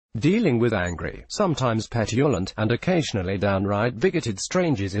Dealing with angry, sometimes petulant, and occasionally downright bigoted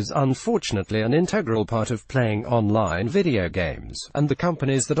strangers is unfortunately an integral part of playing online video games, and the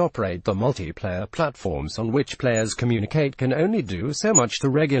companies that operate the multiplayer platforms on which players communicate can only do so much to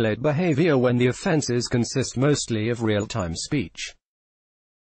regulate behavior when the offenses consist mostly of real-time speech.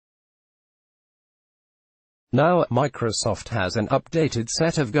 Now, Microsoft has an updated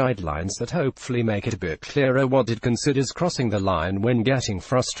set of guidelines that hopefully make it a bit clearer what it considers crossing the line when getting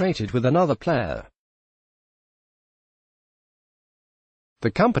frustrated with another player.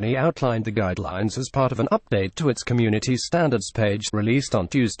 The company outlined the guidelines as part of an update to its community standards page released on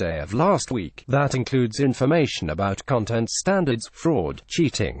Tuesday of last week, that includes information about content standards, fraud,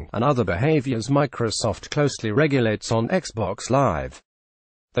 cheating, and other behaviors Microsoft closely regulates on Xbox Live.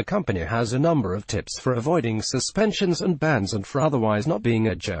 The company has a number of tips for avoiding suspensions and bans and for otherwise not being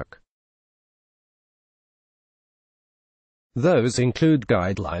a jerk. Those include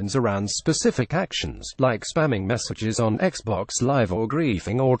guidelines around specific actions, like spamming messages on Xbox Live or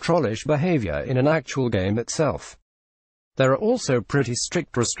griefing or trollish behavior in an actual game itself. There are also pretty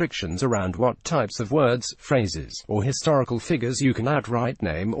strict restrictions around what types of words, phrases, or historical figures you can outright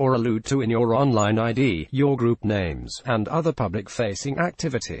name or allude to in your online ID, your group names, and other public-facing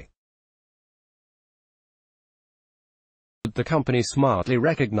activity. The company smartly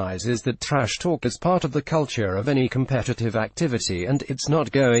recognizes that trash talk is part of the culture of any competitive activity and it's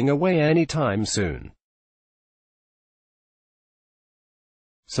not going away anytime soon.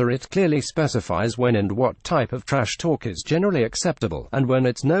 So it clearly specifies when and what type of trash talk is generally acceptable, and when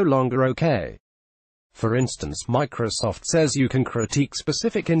it's no longer okay. For instance, Microsoft says you can critique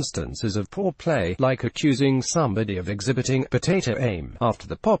specific instances of poor play, like accusing somebody of exhibiting potato aim after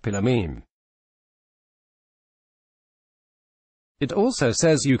the popular meme. It also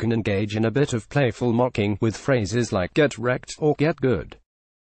says you can engage in a bit of playful mocking, with phrases like get wrecked or get good.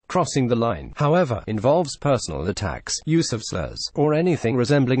 Crossing the line, however, involves personal attacks, use of slurs, or anything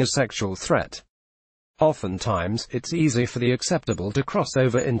resembling a sexual threat. Oftentimes, it's easy for the acceptable to cross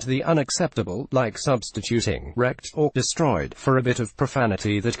over into the unacceptable, like substituting wrecked or destroyed for a bit of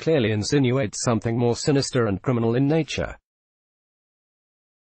profanity that clearly insinuates something more sinister and criminal in nature.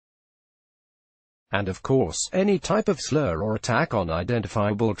 And of course, any type of slur or attack on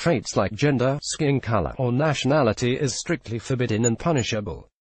identifiable traits like gender, skin color, or nationality is strictly forbidden and punishable.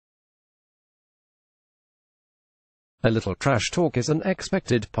 A little trash talk is an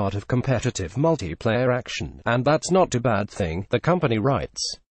expected part of competitive multiplayer action, and that's not a bad thing, the company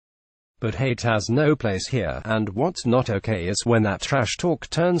writes. But hate has no place here, and what's not okay is when that trash talk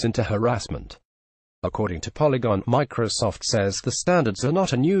turns into harassment. According to Polygon, Microsoft says the standards are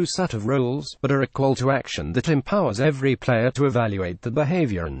not a new set of rules, but are a call to action that empowers every player to evaluate the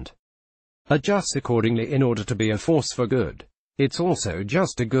behavior and adjust accordingly in order to be a force for good. It's also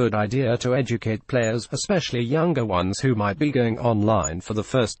just a good idea to educate players, especially younger ones who might be going online for the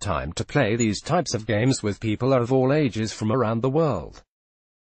first time, to play these types of games with people of all ages from around the world.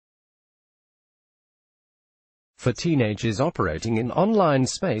 For teenagers operating in online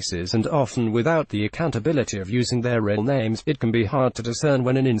spaces and often without the accountability of using their real names, it can be hard to discern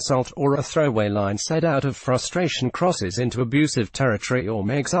when an insult or a throwaway line said out of frustration crosses into abusive territory or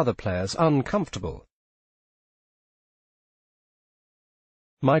makes other players uncomfortable.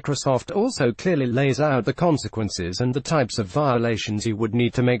 Microsoft also clearly lays out the consequences and the types of violations you would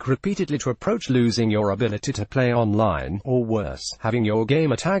need to make repeatedly to approach losing your ability to play online, or worse, having your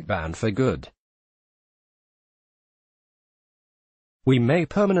game tag banned for good. We may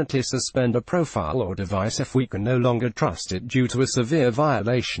permanently suspend a profile or device if we can no longer trust it due to a severe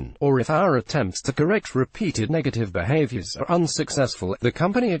violation, or if our attempts to correct repeated negative behaviors are unsuccessful, the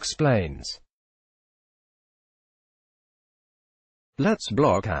company explains. Let's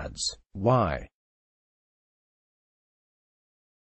block ads. Why?